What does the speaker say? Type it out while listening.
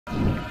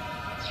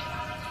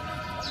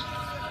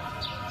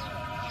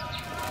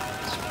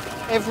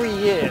Every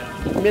year,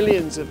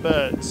 millions of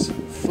birds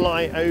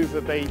fly over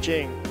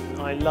Beijing.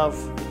 I love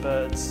the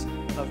birds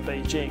of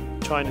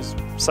Beijing. China's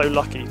so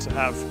lucky to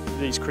have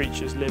these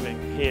creatures living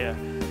here.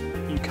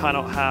 You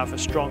cannot have a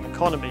strong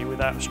economy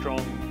without a strong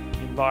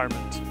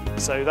environment.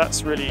 So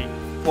that's really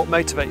what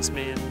motivates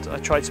me, and I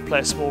try to play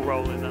a small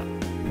role in that.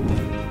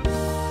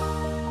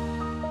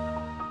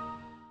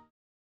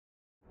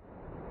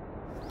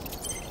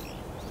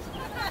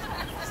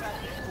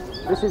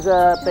 This is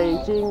a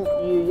Beijing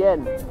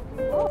I've.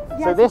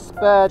 So this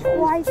bird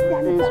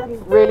is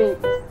really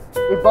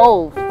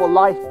evolved for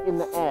life in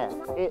the air.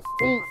 It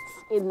eats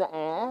in the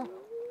air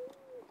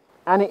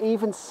and it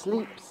even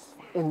sleeps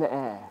in the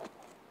air.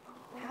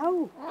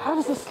 How? How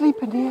does it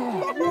sleep in the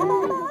air?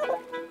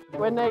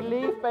 When they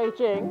leave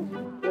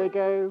Beijing, they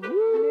go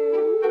woo.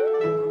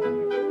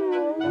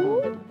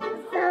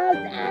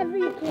 Sounds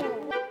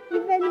everything.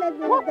 Even the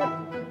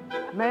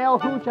Male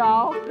Hu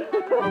Chao,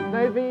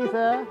 no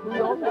visa.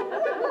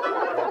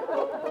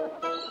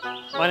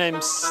 My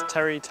name's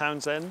Terry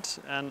Townsend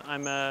and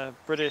I'm a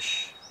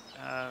British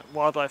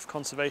wildlife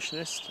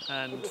conservationist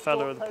and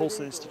fellow of the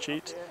Paulson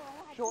Institute.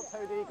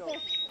 Short-toed eagle.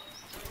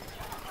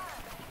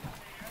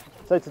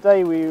 So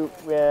today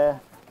we're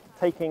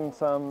taking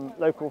some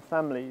local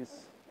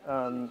families,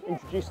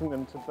 introducing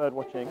them to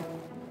birdwatching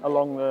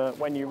along the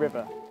Wenyu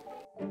River.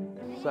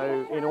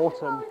 So in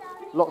autumn,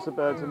 lots of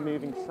birds are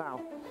moving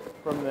south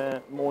from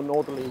their more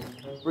northerly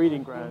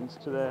breeding grounds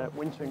to their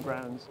wintering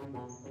grounds.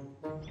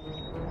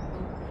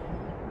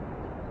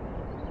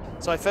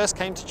 So I first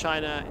came to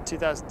China in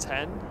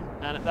 2010,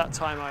 and at that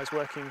time I was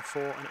working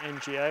for an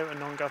NGO, a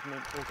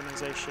non-government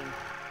organisation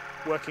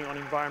working on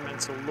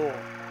environmental law.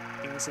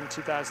 In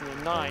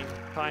 2009,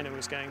 China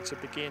was going to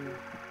begin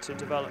to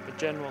develop a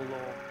general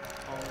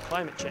law on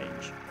climate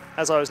change.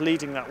 As I was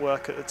leading that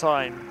work at the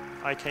time,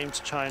 I came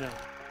to China.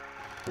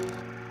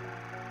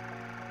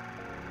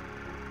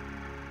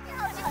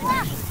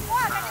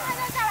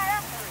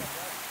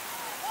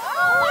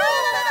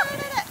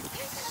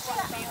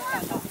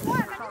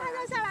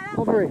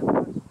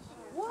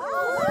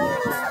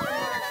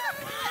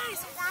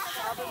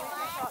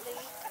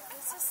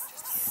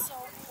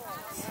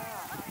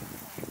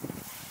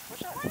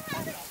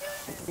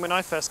 When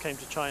I first came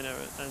to China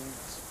and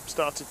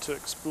started to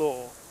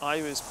explore,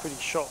 I was pretty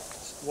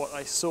shocked what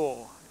I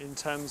saw in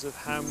terms of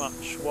how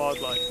much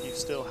wildlife you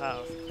still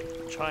have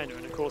in China.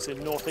 And of course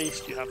in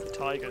northeast you have the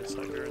tiger,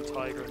 Siberian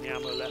tiger and the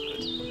Amur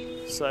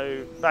leopard.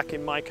 So back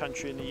in my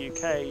country in the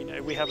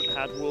UK, we haven't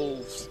had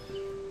wolves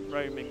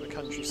roaming the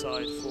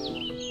countryside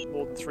for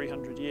more than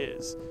 300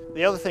 years.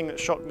 The other thing that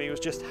shocked me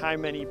was just how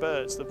many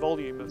birds, the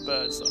volume of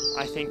birds.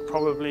 I think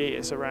probably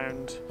it's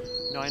around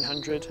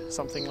 900,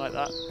 something like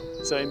that.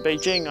 So in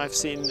Beijing I've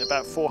seen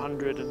about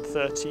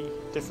 430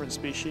 different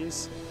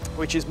species,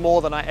 which is more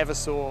than I ever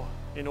saw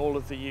in all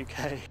of the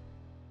UK.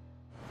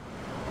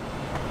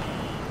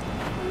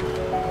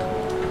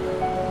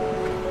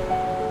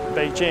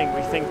 Beijing,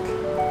 we think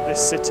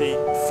this city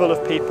full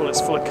of people,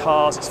 it's full of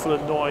cars, it's full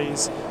of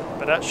noise,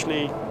 but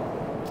actually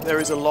there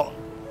is a lot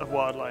of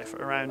wildlife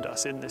around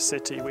us in this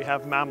city. We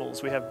have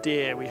mammals, we have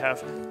deer, we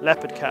have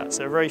leopard cats.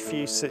 There are very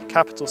few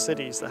capital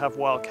cities that have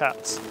wild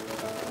cats.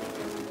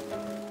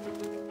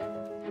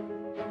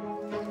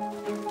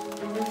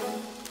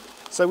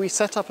 So we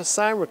set up a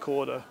sound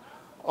recorder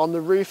on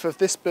the roof of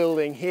this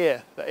building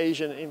here, the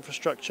Asian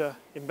Infrastructure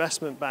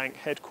Investment Bank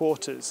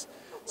headquarters.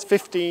 It's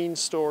 15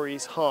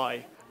 stories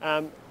high.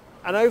 And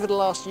over the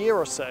last year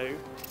or so,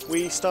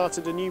 we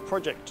started a new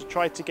project to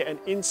try to get an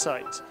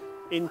insight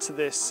into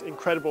this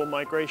incredible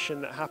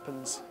migration that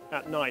happens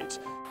at night.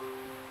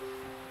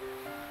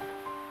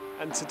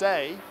 And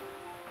today,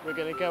 we're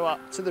going to go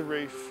up to the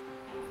roof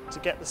to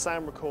get the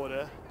sound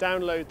recorder,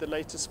 download the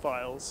latest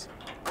files,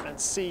 and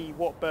see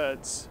what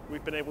birds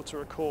we've been able to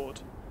record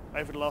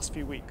over the last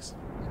few weeks.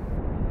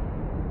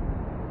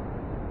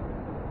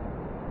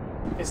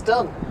 It's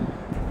done.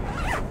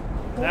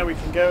 Now we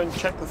can go and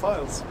check the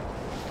files.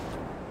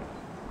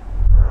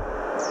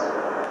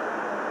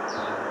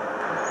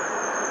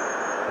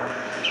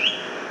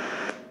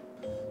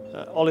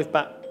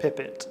 Olive-backed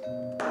pipit,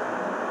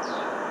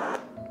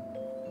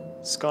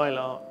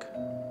 skylark,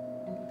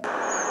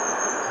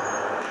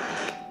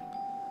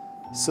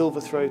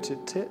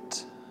 silver-throated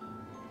tit,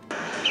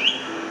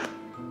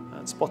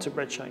 and spotted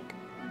redshank.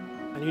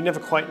 And you never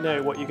quite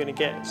know what you're going to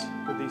get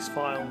with these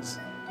files.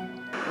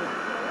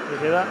 You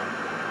hear that?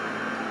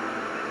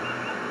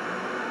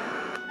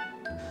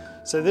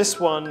 So this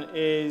one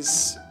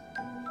is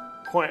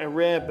quite a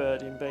rare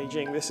bird in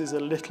Beijing. This is a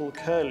little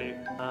curlew.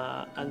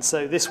 And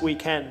so this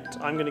weekend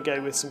I'm going to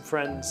go with some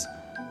friends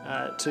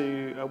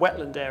to a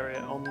wetland area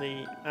on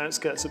the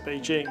outskirts of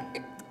Beijing.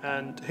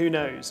 And who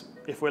knows,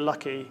 if we're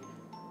lucky,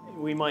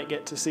 we might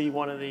get to see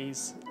one of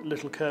these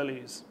little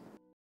curlews.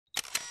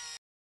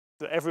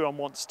 Everyone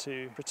wants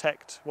to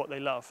protect what they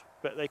love,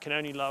 but they can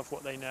only love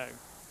what they know.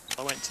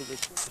 I went to the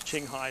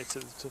Qinghai, to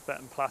the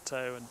Tibetan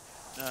Plateau and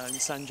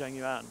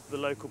Sanjiangyuan, the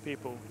local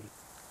people.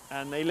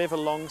 and they live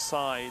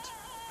alongside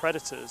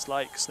predators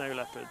like snow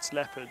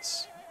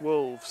leopards,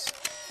 wolves,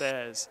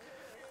 bears.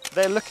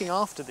 They're looking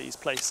after these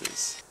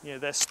places. You know,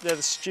 they're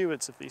the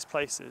stewards of these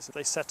places.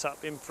 They set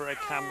up infrared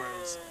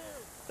cameras.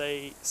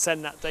 They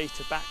send that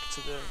data back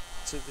to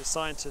the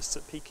scientists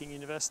at Peking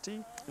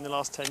University. In the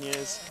last 10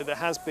 years, there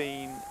has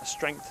been a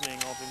strengthening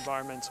of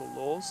environmental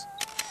laws.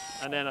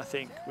 And then I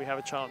think we have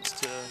a chance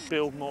to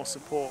build more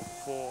support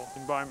for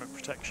environment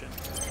protection.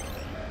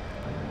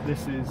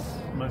 This is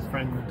my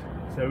friend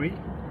Zoe.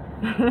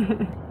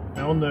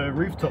 Now on the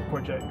rooftop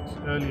project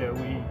earlier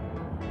we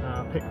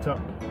picked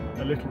up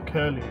a little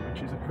curlew,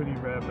 which is a pretty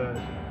rare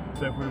bird.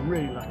 So if we're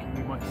really lucky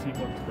we might see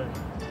one today.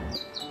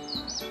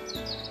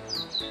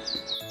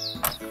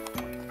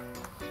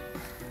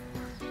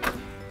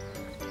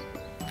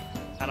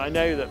 And I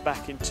know that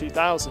back in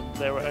 2000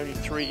 there were only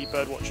 3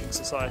 birdwatching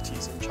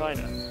societies in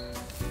China.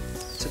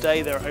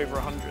 Today there are over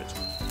 100.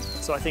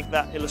 So I think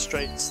that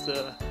illustrates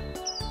the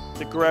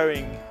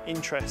growing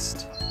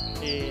interest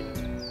in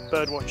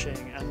birdwatching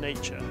and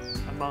nature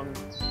among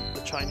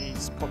the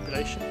Chinese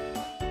population.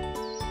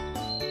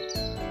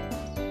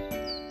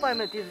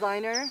 I'm a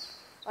designer.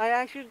 I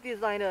actually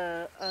designed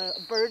a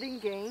birding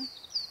game.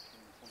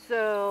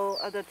 So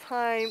at the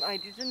time I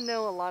didn't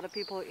know a lot of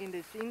people in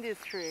this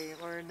industry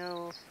or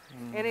know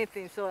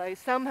anything. So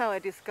somehow I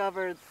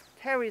discovered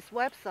Terry's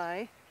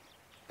website,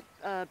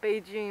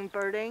 Beijing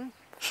Birding.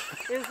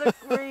 He's a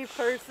great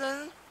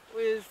person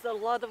with a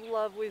lot of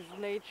love with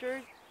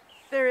nature.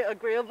 Very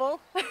agreeable.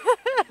 I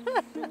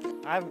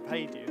haven't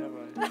paid you, have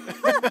I?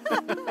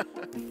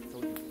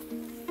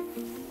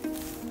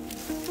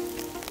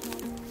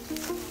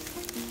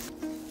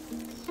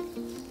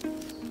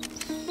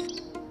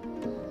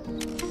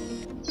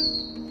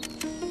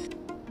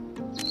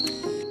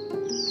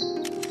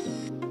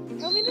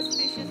 How many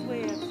species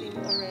we have seen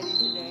already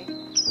today?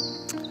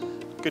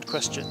 Good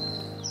question.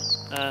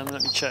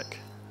 Let me check.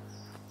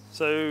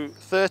 So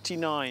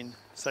 39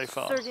 so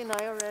far. 39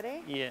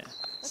 already? Yeah.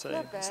 That's So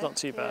not bad. it's not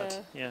too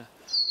bad. Yeah.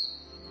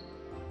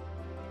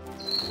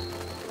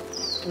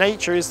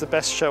 Nature is the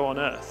best show on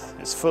earth.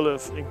 It's full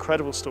of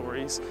incredible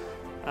stories.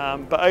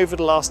 But over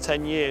the last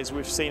 10 years,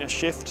 we've seen a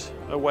shift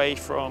away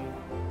from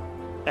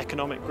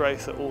economic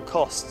growth at all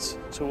costs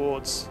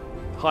towards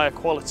higher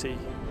quality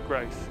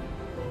growth.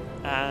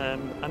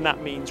 And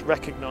that means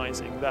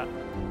recognizing that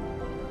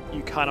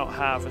you cannot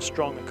have a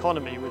strong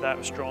economy without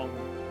a strong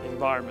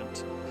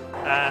environment.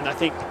 And I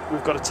think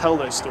we've got to tell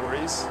those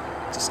stories,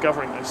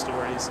 discovering those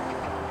stories,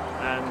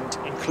 and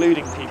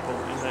including people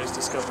in those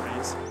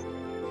discoveries.